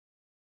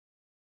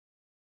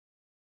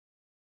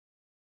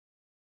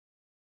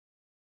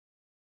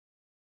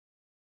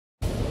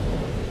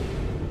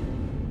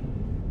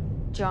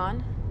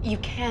John. You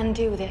can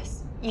do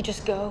this. You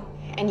just go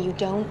and you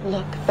don't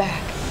look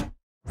back.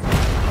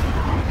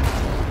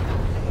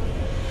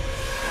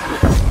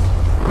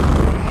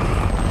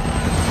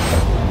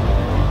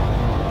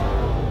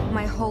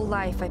 My whole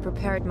life, I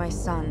prepared my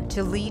son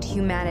to lead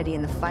humanity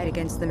in the fight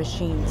against the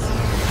machines.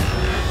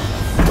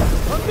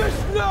 On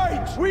this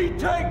night, we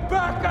take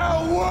back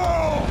our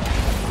world!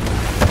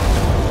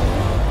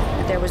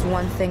 But there was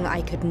one thing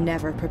I could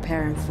never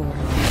prepare him for.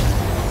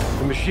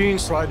 The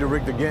machines tried to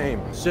rig the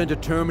game. Sent a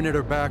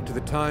Terminator back to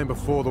the time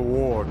before the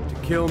war to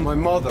kill my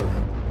mother.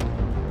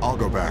 I'll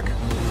go back.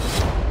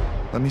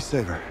 Let me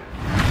save her.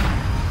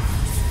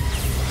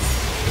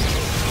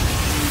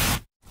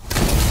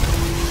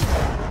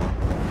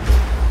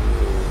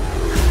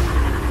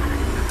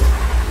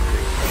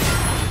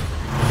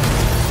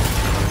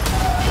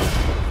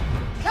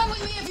 Come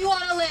with me if you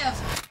want to live.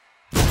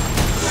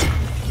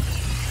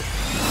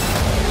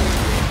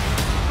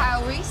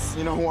 Kyle Reese?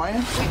 You know who I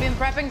am? We've been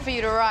prepping for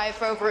you to arrive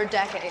for over a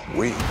decade.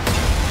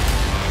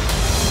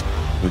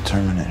 The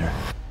Terminator.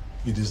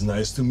 It is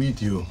nice to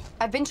meet you.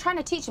 I've been trying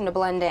to teach him to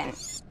blend in.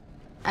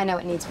 I know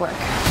it needs work.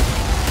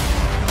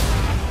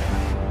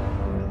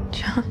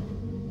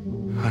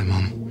 John, Hi,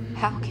 Mom.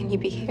 how can you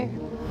be here?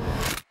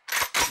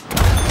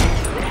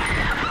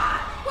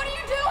 What are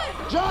you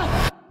doing? John!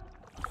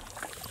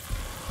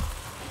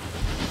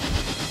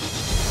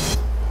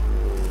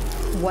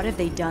 What have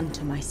they done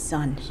to my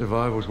son?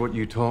 Survival was what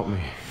you taught me.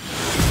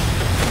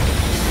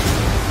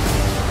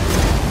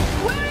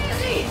 Where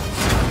is he?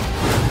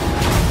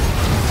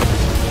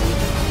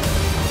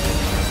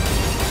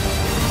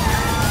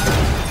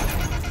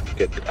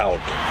 Get out.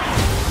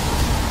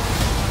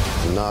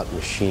 I'm not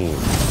machine.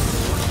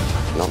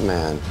 Not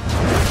man.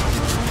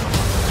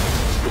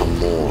 I'm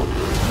more.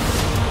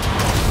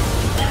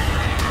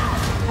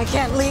 I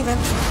can't leave him.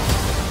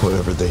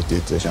 Whatever they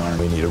did to John,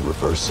 we need a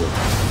reversal.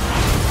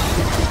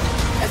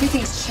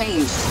 Everything's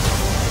changed.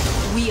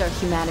 We are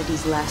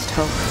humanity's last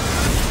hope.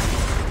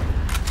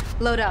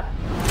 Load up.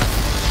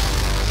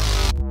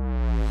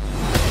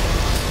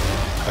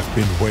 I've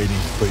been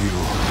waiting for you.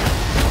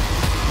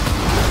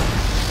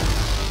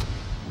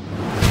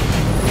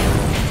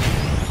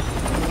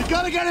 You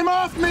gotta get him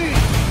off me!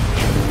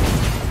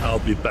 I'll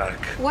be back.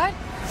 What?